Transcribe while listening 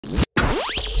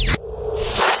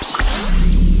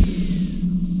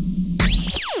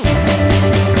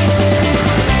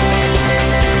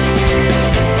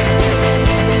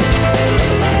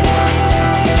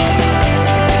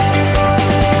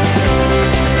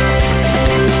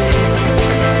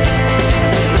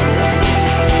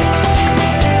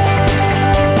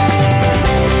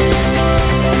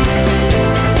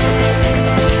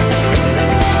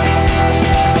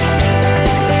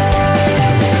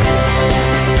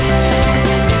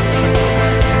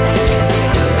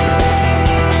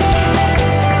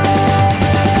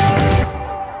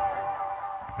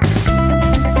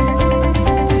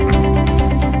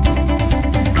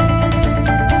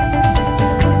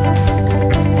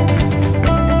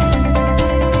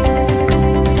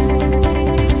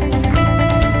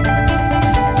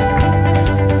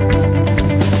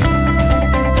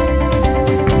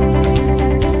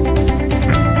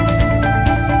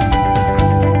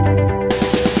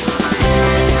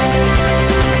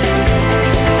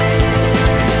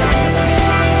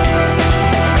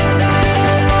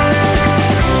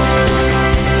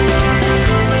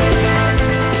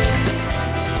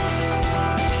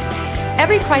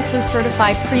Every Chrysler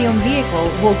certified pre-owned vehicle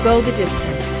will go the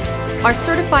distance. Our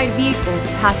certified vehicles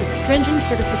pass a stringent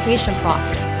certification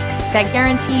process that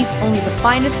guarantees only the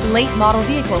finest late model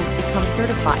vehicles become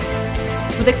certified.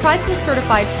 With a Chrysler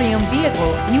certified pre-owned vehicle,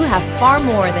 you have far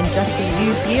more than just a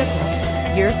used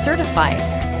vehicle. You're certified.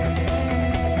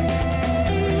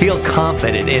 Feel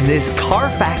confident in this Car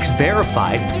Fax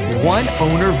verified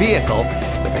one-owner vehicle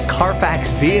with a Car Fax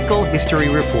Vehicle History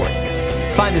Report.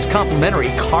 Find this complimentary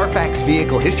Car Fax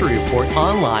Vehicle History Report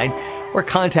online or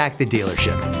contact the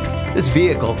dealership. This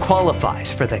vehicle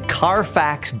qualifies for the Car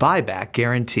Fax Buyback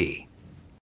Guarantee.